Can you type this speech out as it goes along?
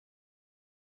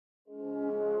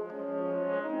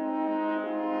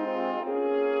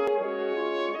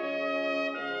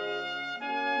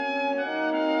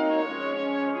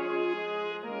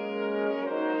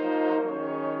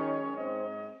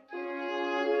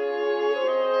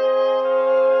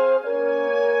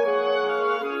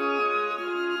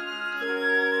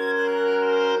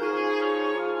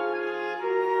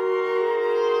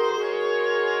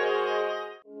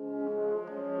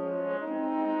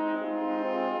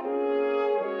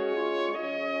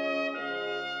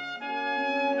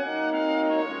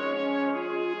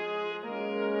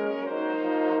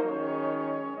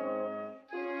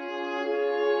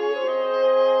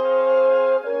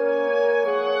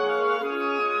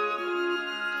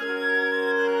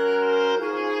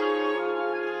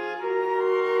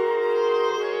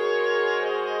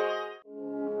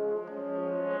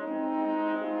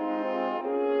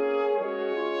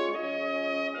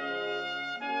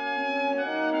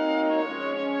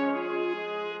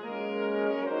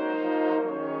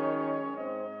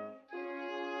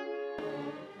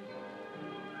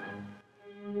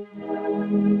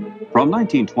From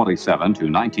 1927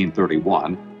 to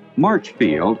 1931, March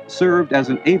Field served as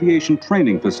an aviation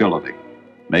training facility,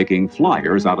 making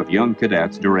flyers out of young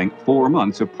cadets during 4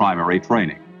 months of primary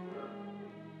training.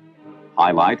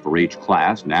 Highlight for each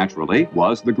class, naturally,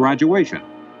 was the graduation,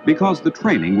 because the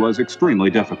training was extremely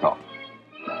difficult.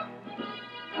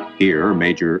 Here,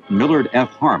 Major Millard F.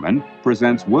 Harmon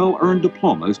presents well-earned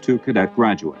diplomas to cadet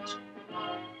graduates.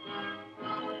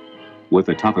 With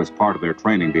the toughest part of their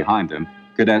training behind them,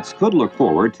 cadets could look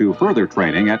forward to further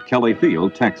training at Kelly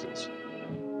Field, Texas.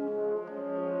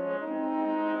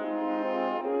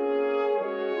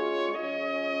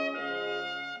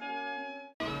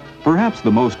 Perhaps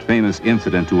the most famous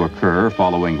incident to occur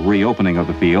following reopening of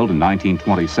the field in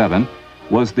 1927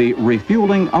 was the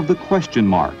refueling of the Question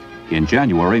Mark in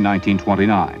January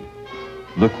 1929.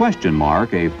 The Question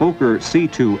Mark, a Fokker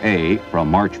C-2A from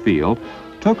March Field,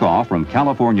 took off from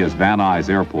California's Van Nuys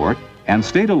Airport and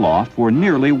stayed aloft for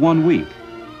nearly 1 week.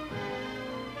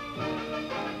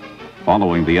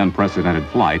 Following the unprecedented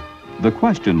flight, the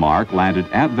Question Mark landed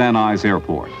at Van Nuys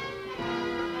Airport.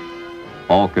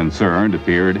 All concerned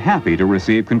appeared happy to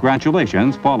receive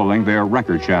congratulations following their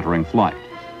record-shattering flight.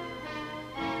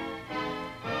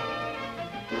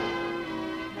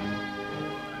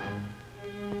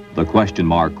 The Question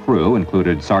Mark crew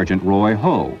included Sergeant Roy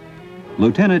Ho,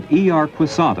 Lieutenant E.R.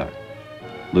 Quesada,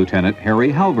 Lieutenant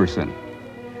Harry Halverson,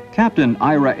 Captain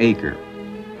Ira Aker,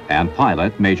 and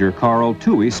pilot Major Carl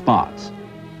Toohey Spotts.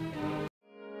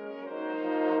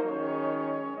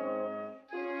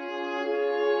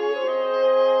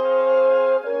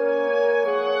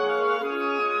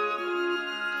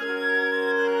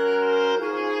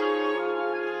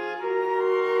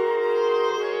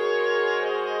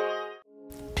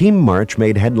 Team March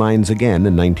made headlines again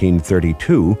in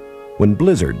 1932 when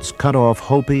blizzards cut off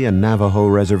Hopi and Navajo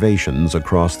reservations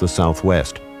across the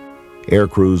Southwest. Air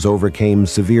crews overcame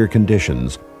severe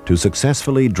conditions to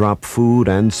successfully drop food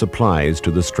and supplies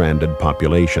to the stranded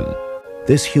population.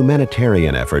 This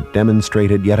humanitarian effort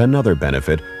demonstrated yet another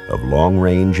benefit of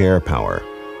long-range air power.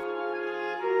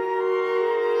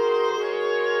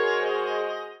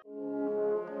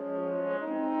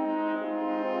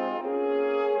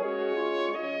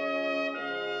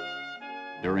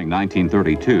 During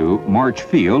 1932, March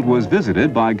Field was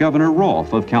visited by Governor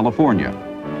Rolfe of California.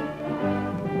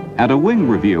 At a wing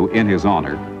review in his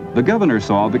honor, the governor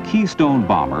saw the Keystone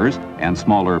bombers and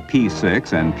smaller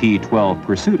P-6 and P-12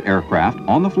 pursuit aircraft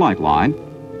on the flight line,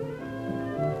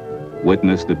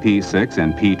 witnessed the P-6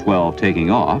 and P-12 taking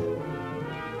off,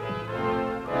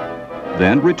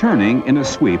 then returning in a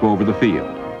sweep over the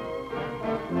field.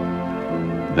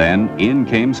 Then in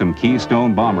came some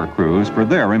Keystone bomber crews for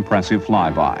their impressive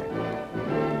flyby.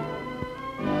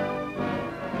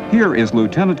 Here is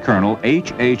Lieutenant Colonel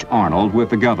H.H. Arnold with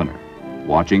the governor,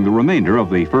 watching the remainder of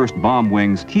the 1st Bomb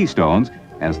Wing's Keystones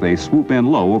as they swoop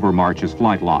in low over March's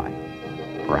flight line,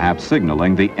 perhaps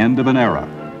signaling the end of an era,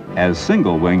 as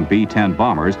single-wing B-10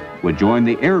 bombers would join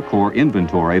the Air Corps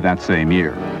inventory that same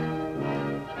year.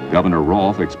 Governor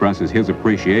Rolfe expresses his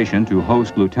appreciation to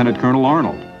host Lieutenant Colonel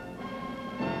Arnold.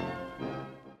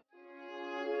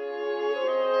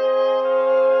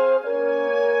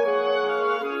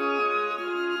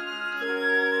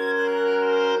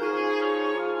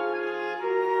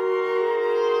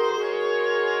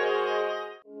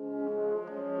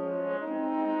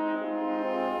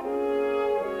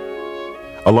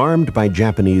 Alarmed by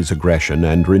Japanese aggression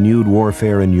and renewed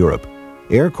warfare in Europe,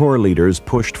 Air Corps leaders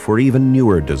pushed for even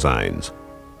newer designs.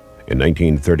 In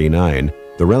 1939,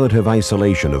 the relative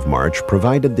isolation of March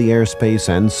provided the airspace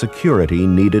and security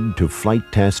needed to flight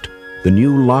test the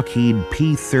new Lockheed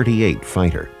P-38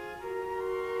 fighter.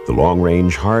 The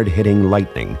long-range, hard-hitting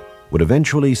Lightning would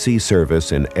eventually see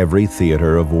service in every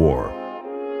theater of war.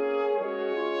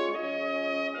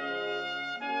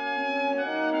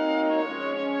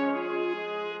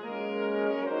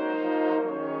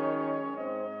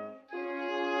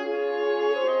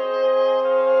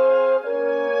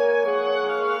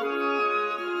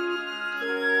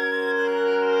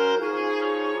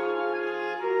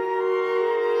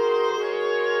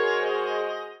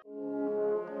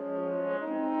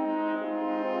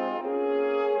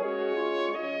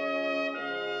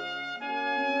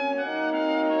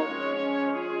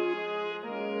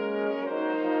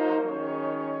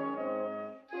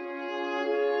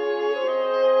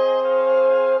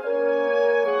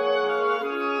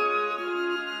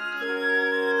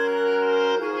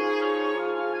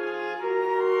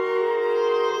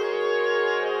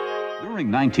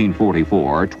 During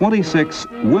 1944, 26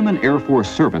 women Air Force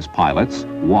Service pilots,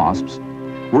 WASPs,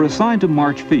 were assigned to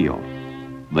March Field.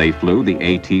 They flew the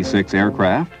AT-6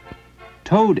 aircraft,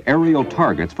 towed aerial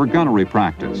targets for gunnery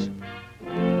practice,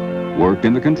 worked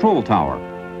in the control tower,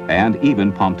 and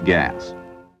even pumped gas.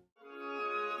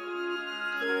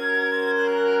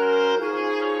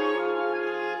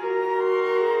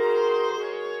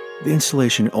 The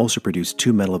installation also produced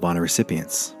two Medal of Honor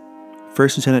recipients,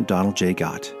 First Lieutenant Donald J.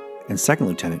 Gott and Second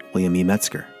Lieutenant William E.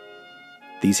 Metzger.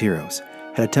 These heroes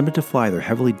had attempted to fly their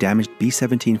heavily damaged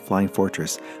B-17 Flying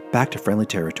Fortress back to friendly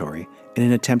territory in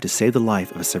an attempt to save the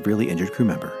life of a severely injured crew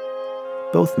member.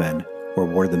 Both men were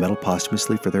awarded the medal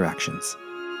posthumously for their actions.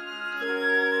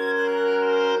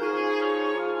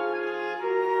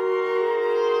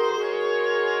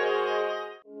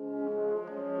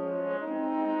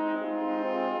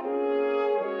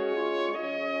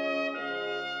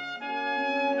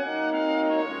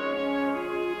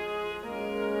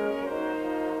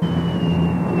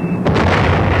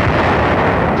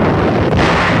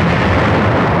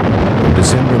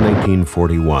 December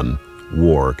 1941,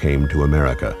 war came to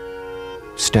America.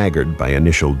 Staggered by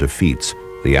initial defeats,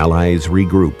 the Allies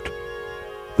regrouped.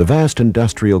 The vast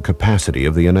industrial capacity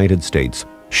of the United States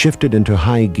shifted into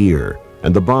high gear,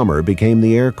 and the bomber became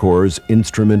the Air Corps'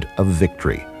 instrument of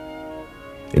victory.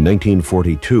 In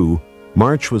 1942,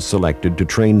 March was selected to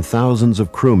train thousands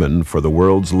of crewmen for the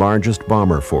world's largest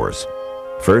bomber force,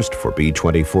 first for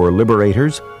B-24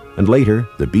 Liberators, and later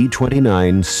the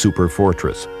B-29 Super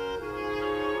Fortress.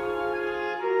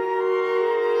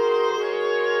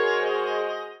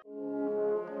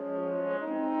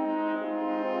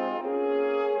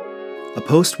 A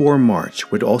post-war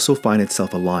March would also find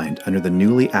itself aligned under the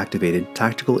newly activated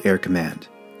Tactical Air Command.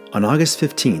 On August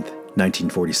 15,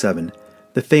 1947,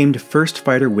 the famed 1st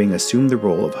Fighter Wing assumed the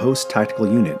role of host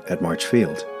tactical unit at March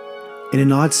Field. In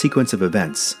an odd sequence of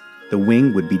events, the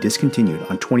wing would be discontinued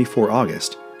on 24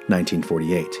 August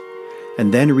 1948,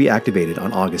 and then reactivated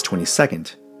on August 22,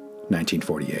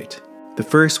 1948. The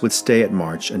 1st would stay at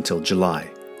March until July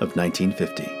of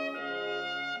 1950.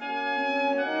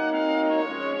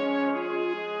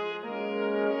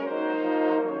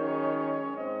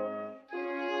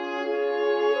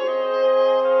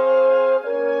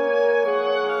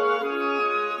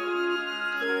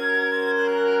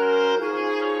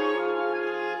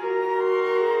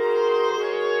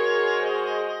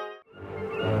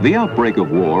 The outbreak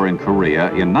of war in Korea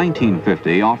in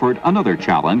 1950 offered another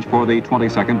challenge for the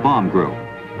 22nd Bomb Group,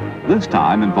 this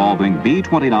time involving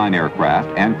B-29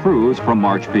 aircraft and crews from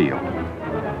March Field.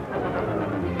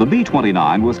 The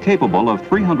B-29 was capable of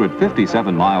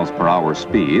 357 miles per hour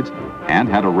speeds and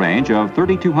had a range of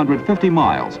 3,250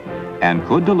 miles and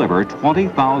could deliver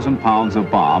 20,000 pounds of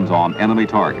bombs on enemy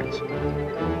targets.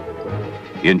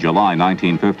 In July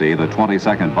 1950, the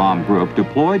 22nd Bomb Group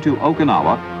deployed to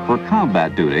Okinawa for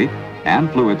combat duty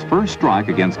and flew its first strike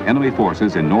against enemy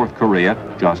forces in North Korea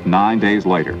just 9 days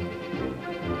later.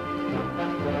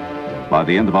 By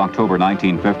the end of October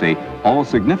 1950, all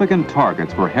significant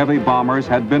targets for heavy bombers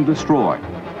had been destroyed,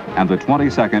 and the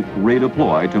 22nd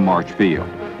redeployed to March Field.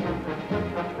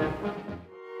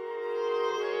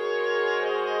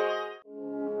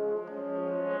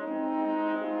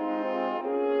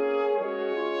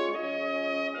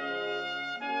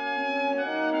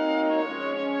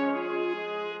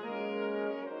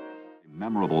 A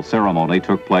memorable ceremony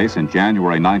took place in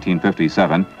January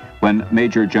 1957 when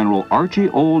Major General Archie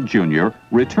Old Jr.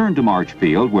 returned to March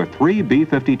Field with 3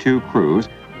 B-52 crews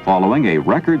following a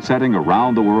record-setting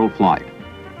around-the-world flight.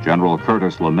 General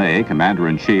Curtis LeMay,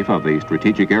 Commander-in-Chief of the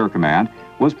Strategic Air Command,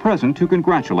 was present to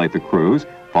congratulate the crews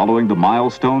following the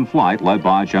milestone flight led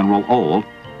by General Old,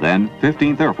 then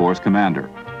 15th Air Force Commander.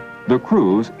 The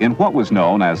crews, in what was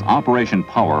known as Operation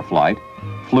Power Flight,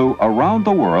 flew around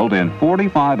the world in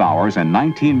 45 hours and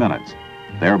 19 minutes,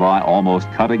 thereby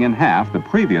almost cutting in half the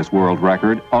previous world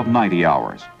record of 90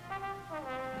 hours.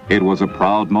 It was a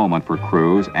proud moment for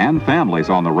crews and families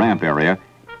on the ramp area.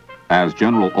 As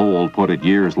General Old put it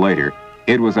years later,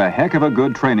 it was a heck of a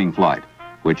good training flight,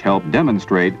 which helped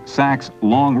demonstrate SAC's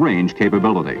long-range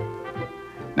capability.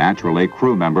 Naturally,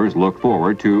 crew members look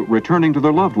forward to returning to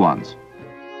their loved ones.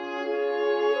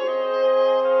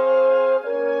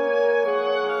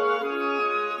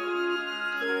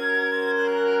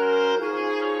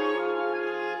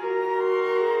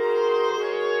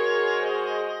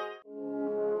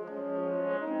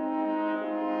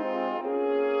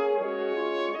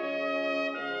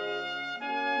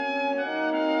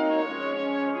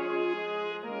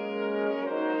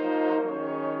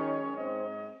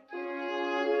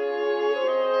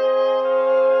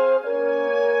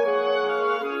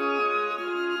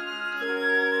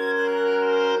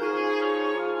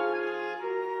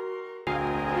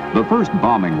 The first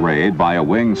bombing raid by a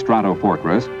wing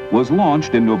Stratofortress was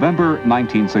launched in November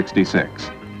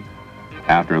 1966.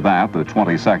 After that, the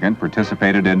 22nd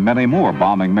participated in many more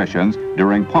bombing missions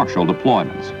during partial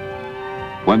deployments.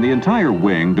 When the entire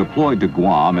wing deployed to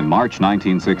Guam in March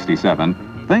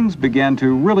 1967, things began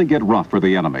to really get rough for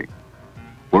the enemy.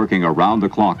 Working around the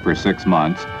clock for 6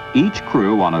 months, each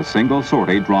crew on a single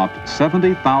sortie dropped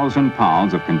 70,000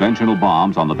 pounds of conventional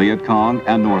bombs on the Viet Cong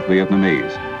and North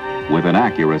Vietnamese, with an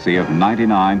accuracy of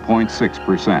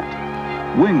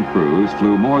 99.6%. Wing crews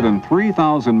flew more than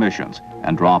 3,000 missions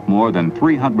and dropped more than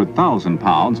 300,000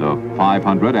 pounds of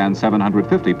 500 and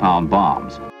 750-pound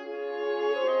bombs.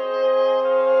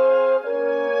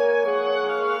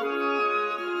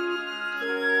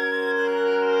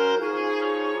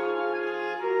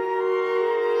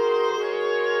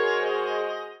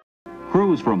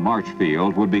 Crews from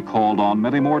Marchfield would be called on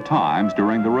many more times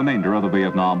during the remainder of the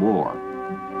Vietnam War.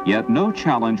 Yet no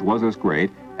challenge was as great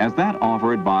as that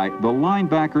offered by the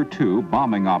Linebacker II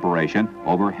bombing operation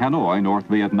over Hanoi, North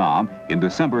Vietnam in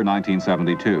December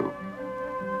 1972.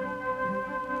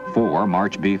 4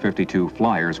 March B-52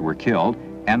 flyers were killed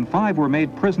and 5 were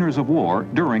made prisoners of war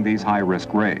during these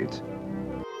high-risk raids.